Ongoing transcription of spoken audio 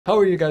How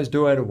are you guys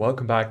doing?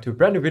 Welcome back to a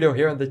brand new video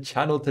here on the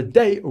channel.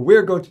 Today,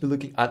 we're going to be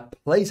looking at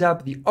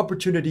playzap, the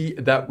opportunity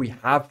that we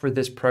have for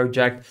this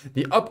project,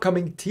 the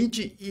upcoming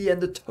TGE and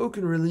the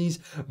token release,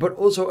 but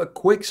also a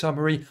quick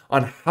summary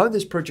on how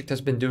this project has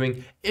been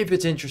doing, if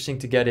it's interesting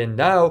to get in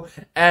now,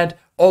 and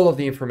all of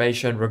the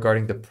information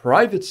regarding the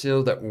private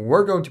sale that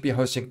we're going to be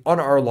hosting on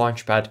our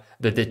launchpad,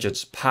 the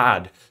Digits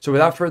Pad. So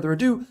without further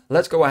ado,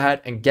 let's go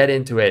ahead and get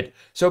into it.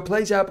 So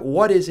playzap,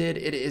 what is it?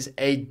 It is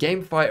a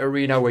GameFi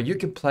arena where you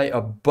can play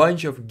a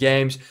bunch of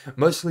games,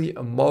 mostly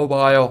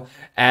mobile,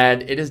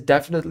 and it is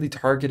definitely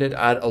targeted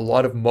at a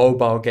lot of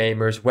mobile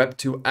gamers, Web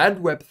 2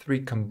 and Web 3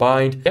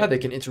 combined. Yeah, they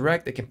can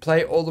interact, they can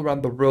play all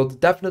around the world.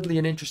 Definitely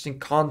an interesting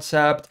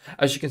concept.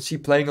 As you can see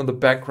playing on the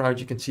background,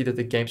 you can see that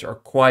the games are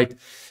quite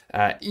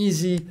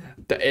easy.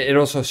 It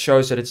also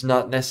shows that it's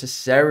not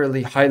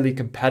necessarily highly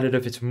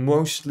competitive. It's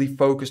mostly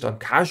focused on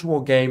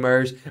casual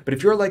gamers. But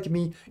if you're like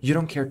me, you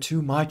don't care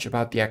too much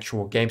about the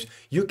actual games.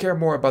 You care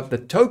more about the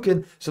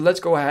token. So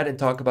let's go ahead and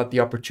talk about the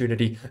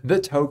opportunity, the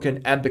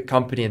token, and the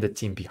company and the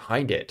team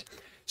behind it.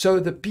 So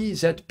the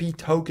PZP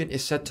token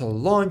is set to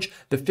launch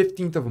the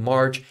 15th of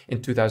March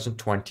in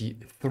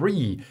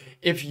 2023.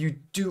 If you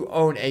do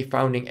own a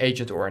founding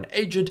agent or an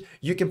agent,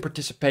 you can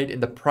participate in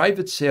the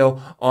private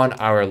sale on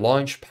our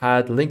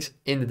launchpad. Links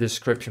in the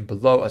description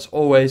below as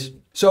always.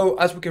 So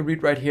as we can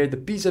read right here, the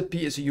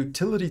PZP is a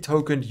utility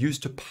token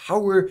used to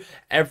power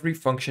every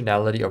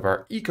functionality of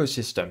our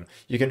ecosystem.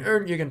 You can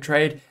earn, you can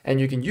trade, and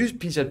you can use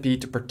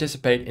PZP to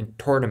participate in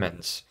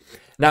tournaments.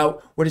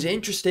 Now, what is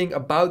interesting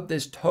about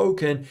this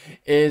token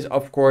is,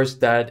 of course,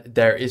 that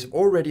there is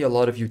already a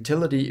lot of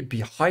utility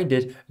behind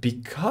it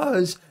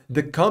because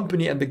the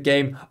company and the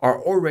game are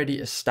already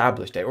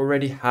established. They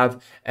already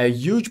have a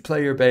huge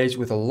player base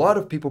with a lot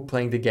of people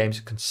playing the games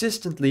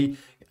consistently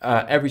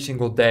every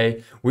single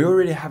day. We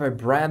already have a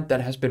brand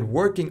that has been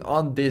working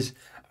on this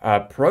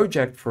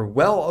project for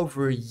well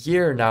over a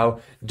year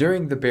now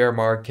during the bear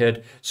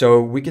market.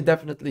 So we can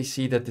definitely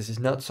see that this is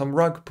not some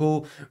rug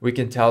pull. We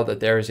can tell that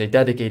there is a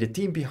dedicated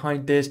team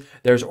behind this.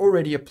 There's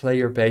already a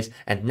player base,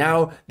 and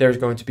now there's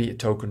going to be a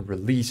token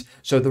release.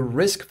 So the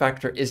risk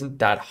factor isn't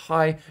that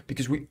high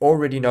because we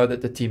already know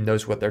that the team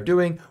knows what they're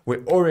doing. We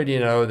already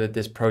know that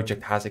this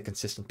project has a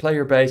consistent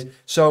player base.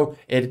 So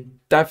it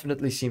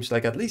definitely seems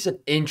like at least an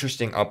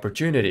interesting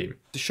opportunity.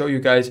 To show you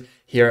guys,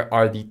 here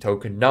are the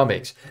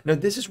tokenomics. Now,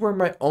 this is where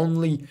my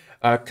only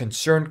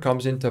concern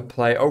comes into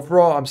play.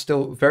 Overall, I'm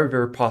still very,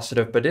 very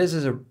positive, but this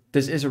is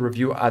a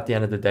review at the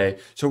end of the day,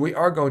 so we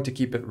are going to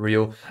keep it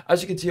real.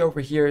 As you can see over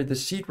here, the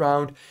seed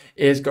round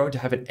is going to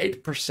have an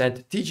 8%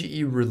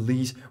 TGE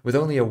release with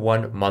only a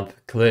 1-month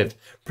cliff,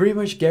 pretty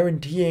much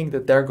guaranteeing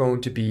that they're going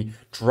to be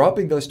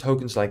dropping those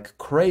tokens like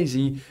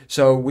crazy.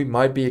 So we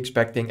might be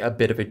expecting a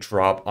bit of a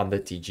drop on the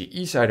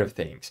TGE side of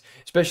things,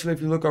 especially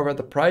if you look over at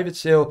the private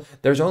sale.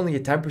 There's only a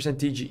 10%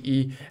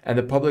 TGE and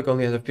the public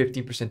only has a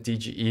 15%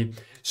 TGE.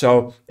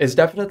 So it's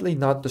definitely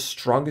not the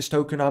strongest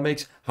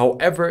tokenomics.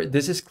 However,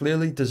 this is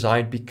clearly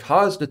designed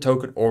because the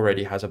token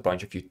already has a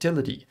bunch of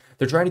utility.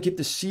 They're trying to keep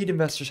the seed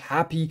investors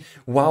happy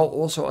while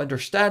also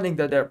understanding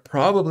that they're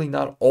probably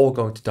not all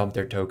going to dump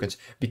their tokens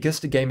because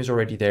the game is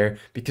already there,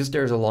 because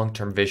there's a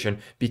long-term vision,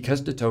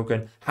 because the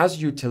token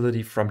has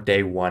utility from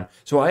day one.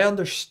 So I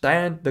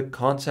understand the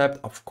concept,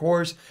 of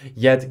course,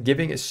 yet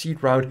giving a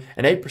seed round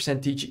an 8%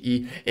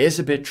 TGE is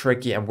a bit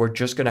tricky, and we're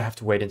just going to have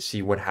to wait and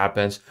see what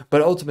happens.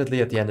 But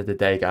ultimately, at the end of the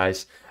day,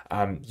 guys,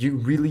 you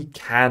really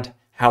can't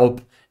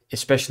help,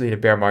 especially in a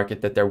bear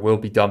market, that there will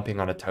be dumping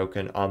on a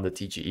token on the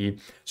TGE.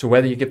 So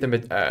whether you give them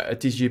a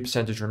TGE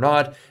percentage or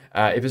not,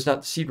 if it's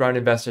not seed round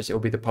investors, it will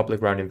be the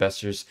public round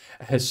investors,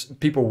 as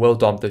people will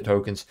dump the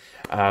tokens.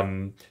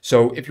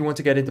 So if you want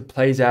to get into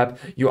playzap,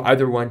 you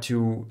either want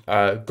to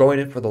go in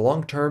it for the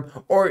long term,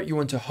 or you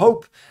want to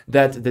hope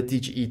that the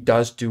TGE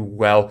does do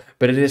well,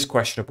 but it is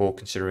questionable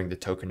considering the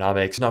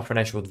tokenomics. Not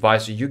financial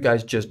advice, so you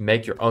guys just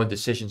make your own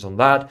decisions on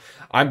that.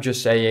 I'm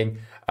just saying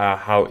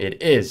how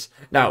it is.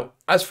 Now,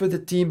 as for the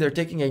team, they're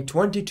taking a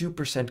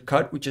 22%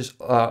 cut, which is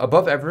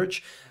above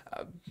average.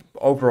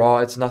 Overall,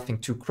 it's nothing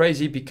too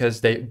crazy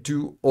because they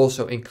do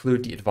also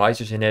include the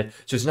advisors in it.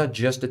 So it's not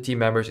just the team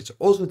members, it's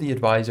also the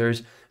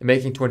advisors,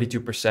 making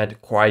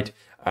 22% quite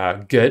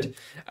good.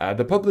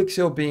 The public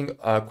sale being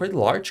quite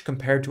large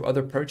compared to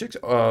other projects,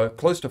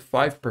 close to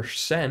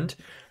 5%.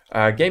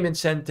 Game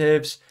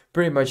incentives,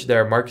 pretty much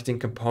their marketing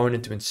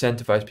component to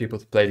incentivize people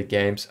to play the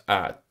games,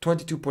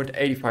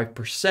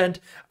 22.85%,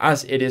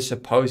 as it is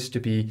supposed to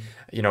be,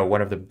 you know,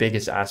 one of the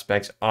biggest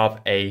aspects of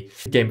a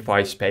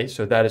GameFi space.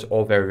 So that is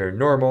all very, very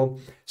normal.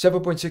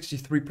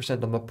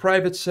 7.63% on the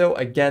private sale,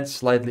 again,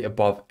 slightly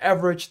above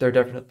average. They're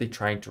definitely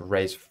trying to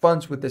raise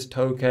funds with this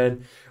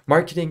token.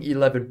 Marketing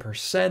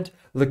 11%,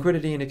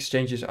 liquidity in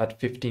exchanges at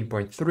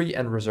 15.3%,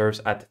 and reserves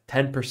at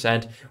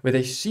 10%, with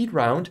a seed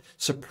round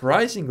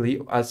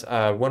surprisingly as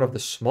one of the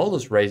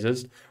smallest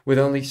raises with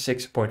only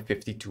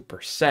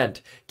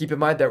 6.52%. Keep in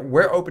mind that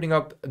we're opening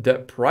up the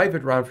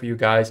private round for you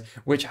guys,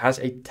 which has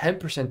a 10%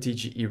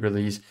 TGE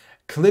release,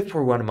 cliff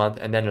for 1 month,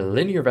 and then a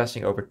linear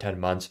vesting over 10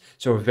 months.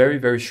 So a very,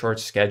 very short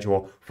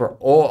schedule for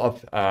all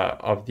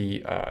of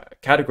the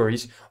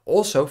categories.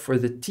 Also for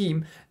the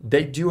team,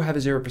 they do have a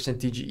 0%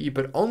 TGE,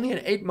 but only an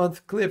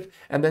 8-month cliff,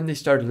 and then they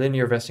start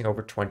linear vesting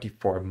over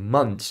 24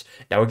 months.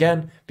 Now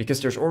again,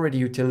 because there's already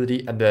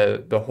utility and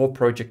the whole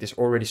project is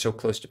already so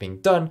close to being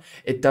done,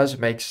 it does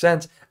make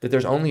sense that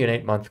there's only an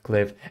 8-month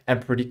cliff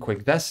and pretty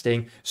quick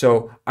vesting.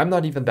 So I'm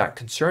not even that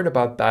concerned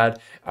about that.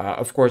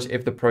 Of course,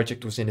 if the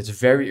project was in its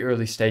very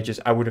early stages,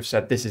 I would have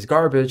said this is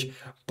garbage.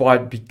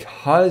 But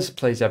because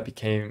playzap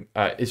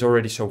is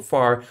already so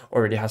far,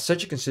 already has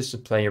such a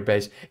consistent player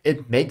base,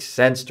 it makes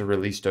sense to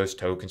release those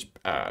tokens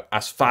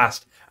as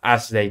fast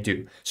as they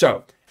do.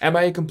 So am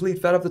I a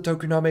complete fan of the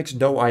tokenomics?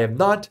 No, I am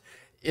not.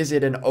 Is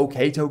it an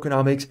okay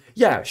tokenomics?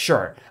 Yeah,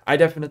 sure. I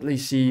definitely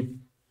see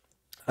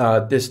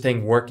this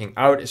thing working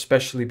out,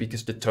 especially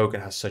because the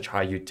token has such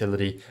high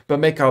utility, but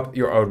make up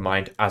your own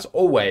mind as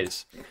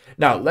always.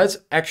 Now let's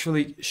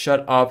actually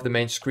shut off the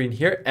main screen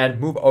here and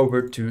move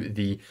over to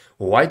the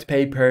white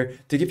paper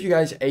to give you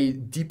guys a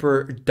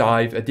deeper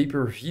dive, a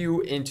deeper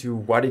view into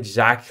what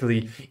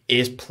exactly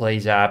is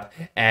playzap,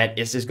 and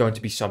is this going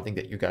to be something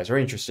that you guys are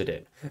interested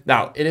in.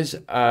 Now it is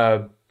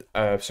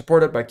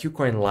supported by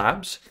KuCoin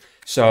Labs.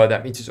 So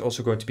that means it's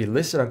also going to be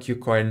listed on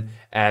KuCoin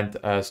and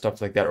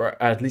stuff like that,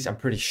 or at least I'm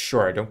pretty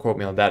sure. Don't quote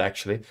me on that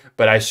actually,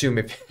 but I assume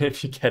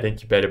if you get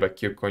incubated by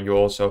KuCoin, you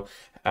also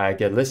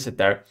get listed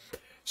there.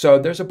 So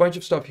there's a bunch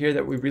of stuff here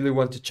that we really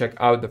want to check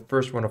out. The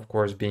first one, of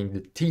course, being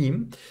the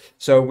team.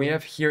 So we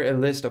have here a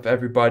list of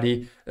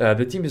everybody.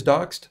 The team is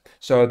doxed,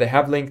 so they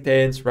have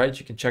LinkedIn's, right?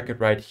 You can check it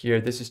right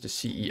here. This is the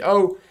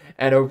CEO,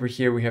 and over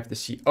here we have the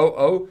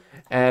COO.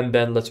 And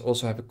then let's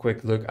also have a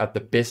quick look at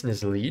the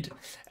business lead.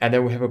 And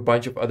then we have a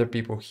bunch of other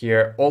people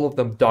here, all of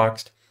them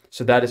doxed.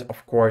 So that is,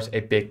 of course,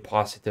 a big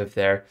positive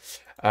there.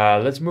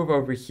 Let's move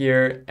over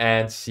here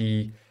and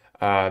see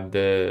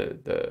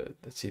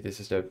let's see, this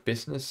is the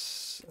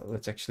business.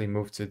 Let's actually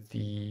move to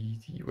the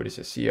what is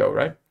it, CEO,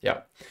 right?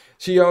 Yeah,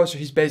 CEO. So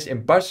he's based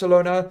in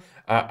Barcelona,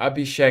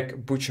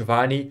 Abhishek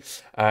Buchavani,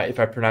 if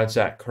I pronounce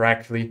that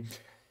correctly.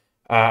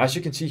 As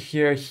you can see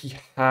here, he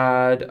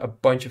had a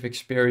bunch of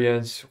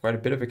experience, quite a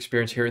bit of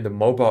experience here in the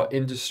mobile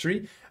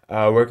industry,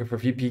 working for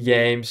VP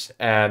Games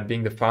and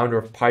being the founder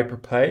of Piper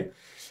Play,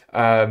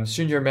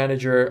 senior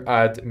manager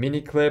at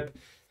Miniclip,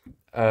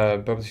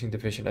 publishing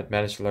division at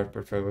Managed Large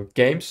Portfolio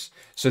Games.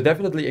 So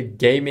definitely a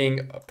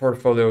gaming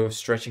portfolio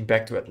stretching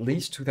back to at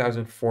least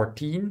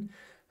 2014.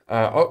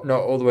 Oh no,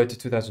 all the way to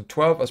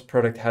 2012 as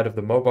product head of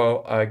the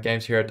mobile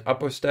games here at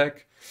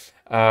Apostec.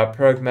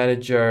 Product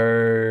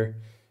manager,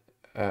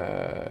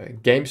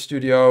 game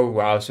studio.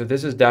 Wow, so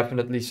this is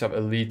definitely some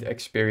elite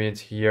experience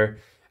here.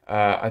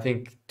 I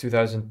think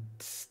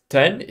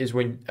 2010 is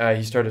when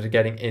he started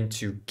getting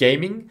into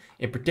gaming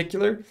in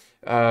particular.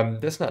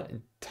 That's not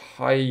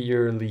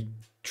entirely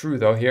true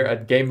though. Here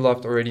at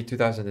Gameloft already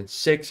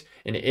 2006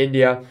 in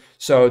India.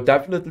 So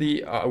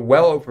definitely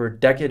well over a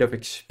decade of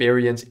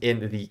experience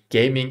in the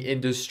gaming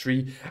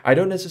industry. I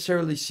don't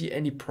necessarily see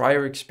any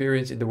prior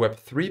experience in the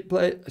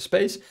Web3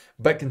 space,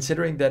 but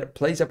considering that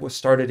playzap was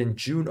started in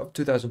June of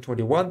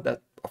 2021,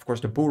 that of course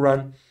the bull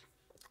run,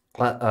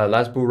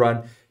 last bull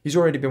run, he's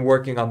already been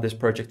working on this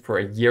project for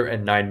a year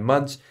and 9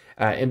 months.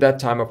 In that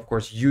time, of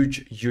course,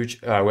 huge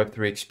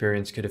Web3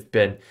 experience could have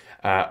been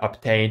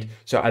obtained.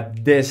 So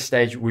at this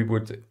stage, we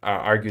would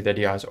argue that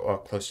he has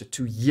close to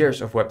 2 years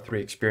of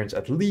Web3 experience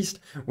at least,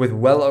 with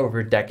well over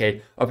a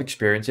decade of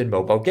experience in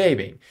mobile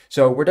gaming.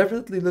 So we're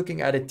definitely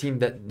looking at a team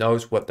that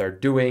knows what they're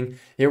doing.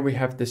 Here we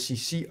have the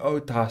CCO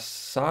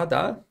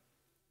Tasada.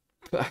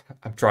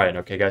 I'm trying,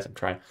 okay guys, I'm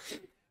trying.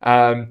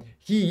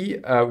 He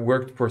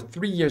worked for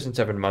 3 years and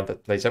 7 months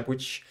at playzap,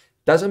 which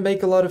doesn't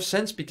make a lot of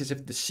sense, because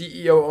if the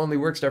CEO only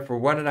works there for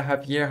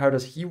 1.5 years, how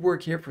does he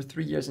work here for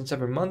 3 years and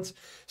 7 months?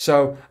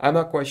 So I'm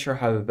not quite sure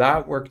how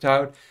that worked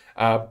out.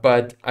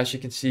 But as you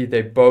can see,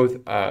 they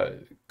both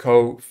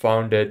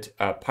co-founded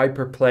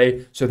Piper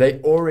Play. So they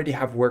already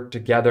have worked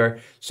together.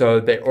 So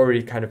they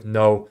already kind of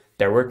know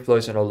their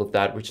workflows and all of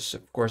that, which is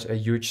of course a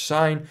huge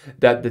sign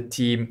that the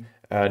team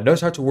knows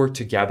how to work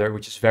together,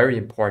 which is very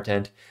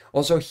important.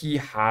 Also, he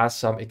has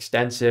some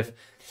extensive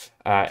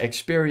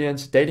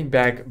experience dating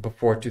back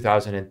before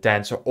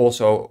 2010, so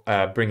also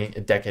bringing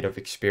a decade of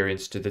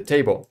experience to the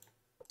table.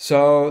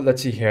 So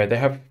let's see here, they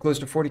have close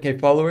to 40k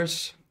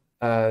followers.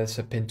 It's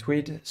a pinned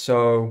tweet,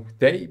 so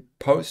they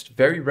post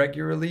very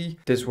regularly.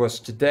 This was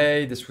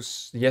today, this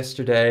was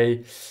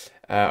yesterday.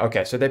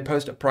 Okay, so they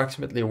post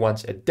approximately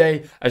once a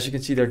day. As you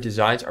can see, their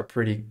designs are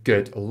pretty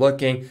good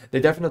looking. They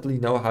definitely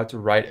know how to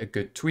write a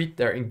good tweet.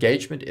 Their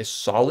engagement is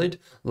solid,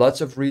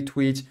 lots of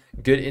retweets,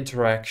 good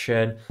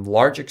interaction,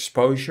 large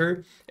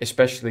exposure,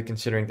 especially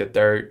considering that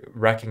they're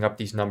racking up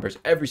these numbers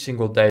every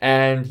single day.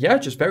 And yeah,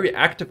 just very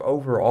active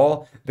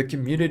overall. The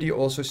community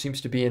also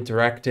seems to be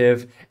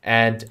interactive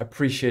and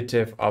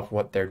appreciative of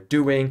what they're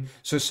doing.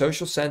 So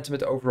social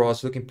sentiment overall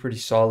is looking pretty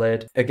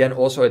solid. Again,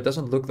 also, it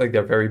doesn't look like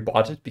they're very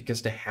botted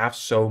because they have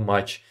so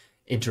much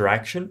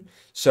interaction.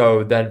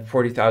 So then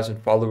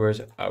 40,000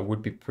 followers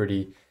would be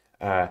pretty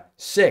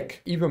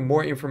Sick. Even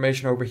more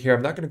information over here.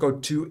 I'm not going to go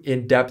too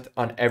in depth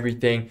on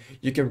everything.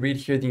 You can read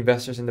here the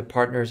investors and the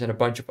partners and a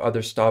bunch of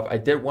other stuff. I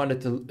did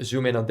wanted to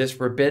zoom in on this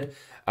for a bit.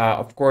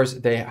 Of course,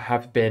 they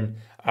have been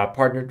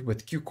partnered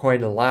with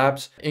KuCoin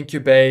Labs,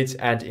 incubates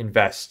and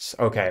invests.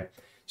 Okay,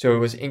 so it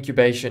was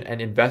incubation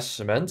and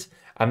investment.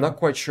 I'm not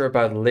quite sure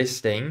about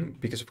listing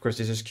because, of course,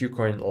 this is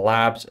KuCoin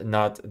Labs,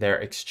 not their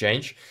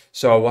exchange.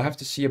 So we'll have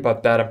to see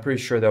about that. I'm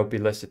pretty sure they'll be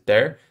listed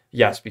there.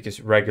 Yes, because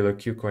regular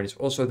KuCoin is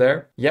also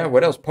there. Yeah,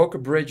 what else? Poker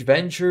Bridge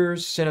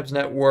Ventures, Synapse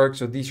Network.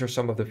 So these are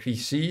some of the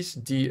VCs,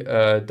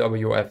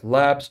 DWF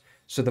Labs.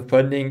 So the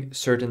funding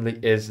certainly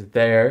is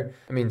there.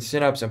 I mean,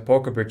 Synapse and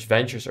Poker Bridge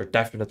Ventures are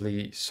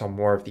definitely some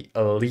more of the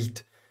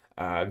elite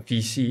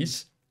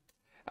VCs.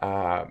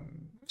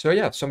 So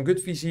yeah, some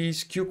good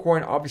VCs.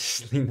 KuCoin,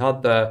 obviously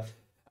not the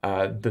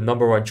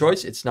number one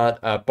choice. It's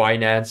not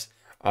Binance,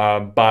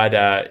 but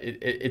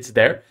it's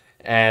there.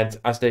 And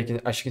as you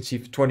can see,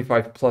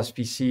 25 plus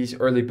VCs,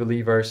 early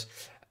believers.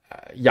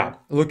 Yeah,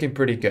 looking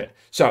pretty good.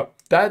 So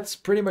that's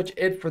pretty much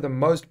it for the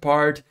most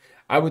part.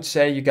 I would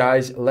say, you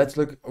guys, let's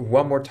look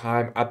one more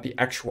time at the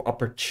actual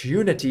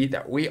opportunity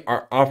that we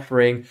are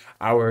offering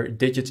our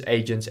Digits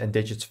agents and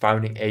Digits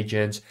founding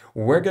agents.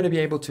 We're going to be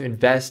able to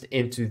invest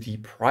into the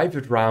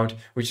private round,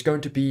 which is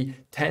going to be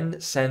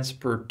 10 cents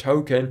per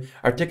token.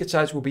 Our ticket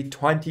size will be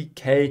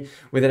 20K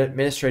with an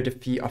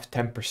administrative fee of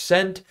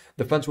 10%.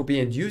 The funds will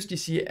be in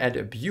USDC and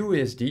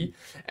BUSD,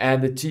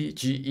 and the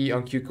TGE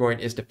on KuCoin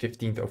is the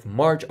 15th of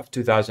March of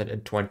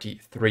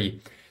 2023.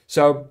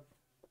 So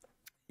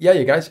yeah,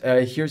 you guys,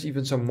 here's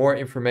even some more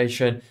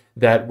information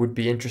that would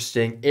be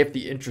interesting. If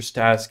the interest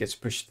task gets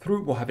pushed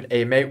through, we'll have an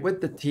AMA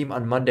with the team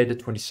on Monday, the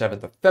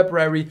 27th of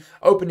February,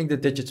 opening the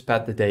Digits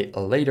pad the day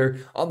later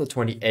on the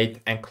 28th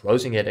and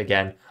closing it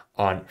again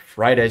on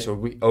Friday. So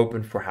we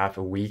open for half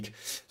a week.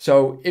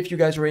 So if you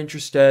guys are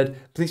interested,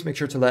 please make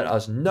sure to let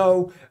us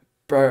know.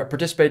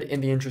 Participate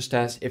in the interest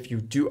test if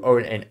you do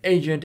own an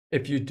agent.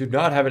 If you do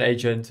not have an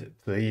agent,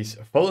 please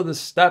follow the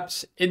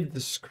steps in the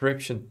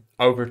description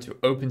over to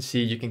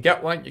OpenSea. You can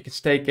get one, you can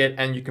stake it,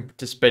 and you can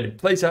participate in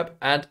playzap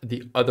and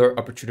the other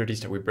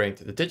opportunities that we bring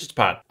to the Digits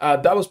pad.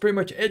 That was pretty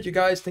much it, you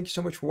guys. Thank you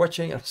so much for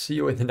watching. I'll see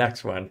you in the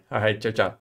next one. All right, ciao, ciao.